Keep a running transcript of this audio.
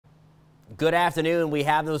Good afternoon. We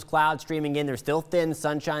have those clouds streaming in. They're still thin.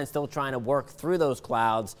 Sunshine still trying to work through those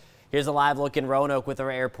clouds. Here's a live look in Roanoke with our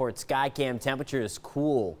airport sky cam. Temperature is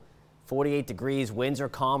cool, 48 degrees. Winds are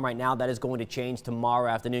calm right now. That is going to change tomorrow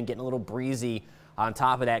afternoon, getting a little breezy on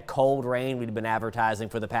top of that cold rain we've been advertising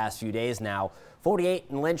for the past few days now. 48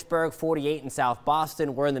 in Lynchburg, 48 in South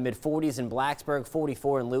Boston. We're in the mid-40s in Blacksburg,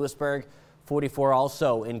 44 in Lewisburg. 44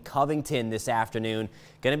 also in Covington this afternoon.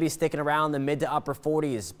 Going to be sticking around the mid to upper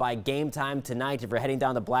 40s by game time tonight. If you're heading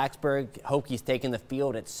down to Blacksburg, Hokies taking the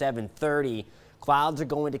field at 7:30. Clouds are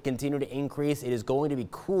going to continue to increase. It is going to be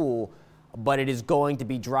cool, but it is going to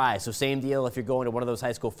be dry. So same deal if you're going to one of those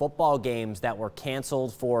high school football games that were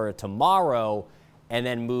canceled for tomorrow and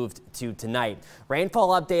then moved to tonight.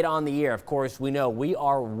 Rainfall update on the year. Of course, we know we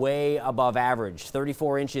are way above average.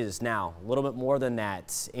 34 inches now, a little bit more than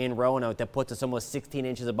that in Roanoke. That puts us almost 16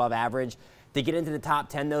 inches above average. To get into the top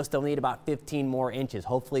 10, though, still need about 15 more inches.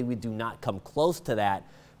 Hopefully we do not come close to that,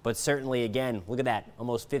 but certainly, again, look at that,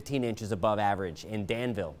 almost 15 inches above average in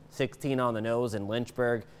Danville. 16 on the nose in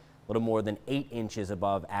Lynchburg, a little more than 8 inches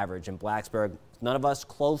above average in Blacksburg. None of us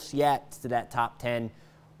close yet to that top 10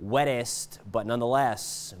 wettest, but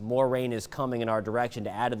nonetheless, more rain is coming in our direction to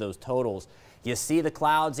add to those totals. You see the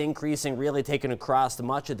clouds increasing, really taking across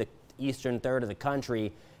much of the eastern third of the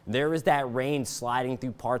country. There is that rain sliding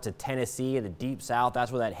through parts of Tennessee and the deep south.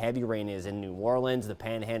 That's where that heavy rain is in New Orleans, the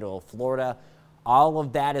panhandle of Florida. All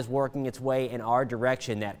of that is working its way in our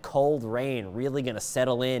direction. That cold rain really going to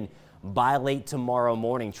settle in by late tomorrow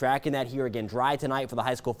morning. Tracking that here again, dry tonight for the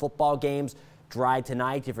high school football games, dry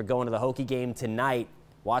tonight if you're going to the Hokie game tonight.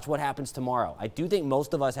 Watch what happens tomorrow. I do think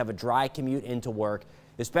most of us have a dry commute into work,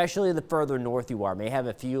 especially the further north you are. May have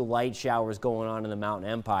a few light showers going on in the Mountain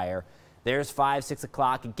Empire. There's 5, 6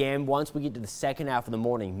 o'clock. Again, once we get to the second half of the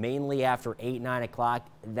morning, mainly after 8, 9 o'clock,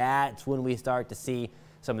 that's when we start to see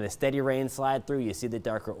some of the steady rain slide through. You see the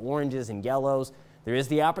darker oranges and yellows. There is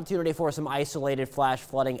the opportunity for some isolated flash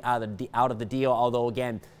flooding out of the deal, although,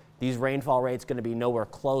 again, these rainfall rates going to be nowhere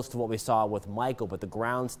close to what we saw with Michael, but the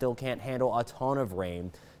ground still can't handle a ton of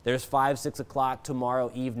rain. There's 5, 6 o'clock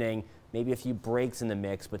tomorrow evening, maybe a few breaks in the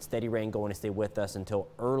mix, but steady rain going to stay with us until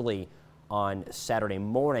early on Saturday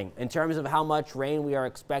morning. In terms of how much rain we are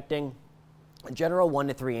expecting, in general, 1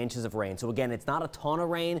 to 3 inches of rain. So again, it's not a ton of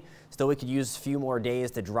rain. Still, we could use a few more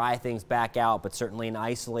days to dry things back out, but certainly an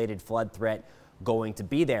isolated flood threat going to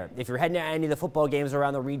be there. If you're heading to any of the football games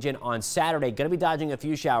around the region on Saturday, going to be dodging a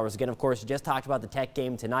few showers. Again, of course, you just talked about the Tech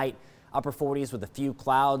game tonight, upper 40s with a few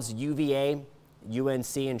clouds. UVA,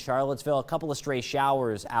 UNC, and Charlottesville, a couple of stray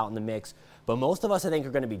showers out in the mix, but most of us, I think,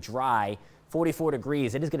 are going to be dry. 44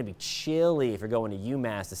 degrees. It is going to be chilly if you're going to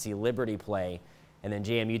UMass to see Liberty play. And then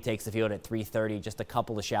JMU takes the field at 3:30, just a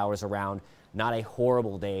couple of showers around. Not a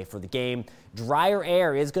horrible day for the game. Drier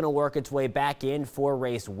air is going to work its way back in for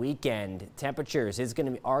race weekend. Temperatures are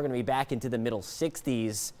going to be back into the middle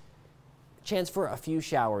 60s. Chance for a few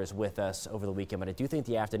showers with us over the weekend, but I do think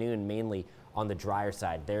the afternoon mainly on the drier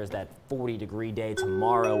side. There's that 40-degree day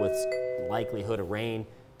tomorrow with likelihood of rain.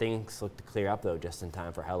 Things look to clear up, though, just in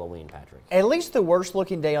time for Halloween, Patrick. At least the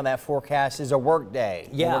worst-looking day on that forecast is a work day.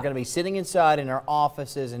 Yeah. We're going to be sitting inside in our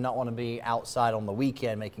offices and not want to be outside on the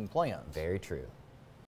weekend making plans. Very true.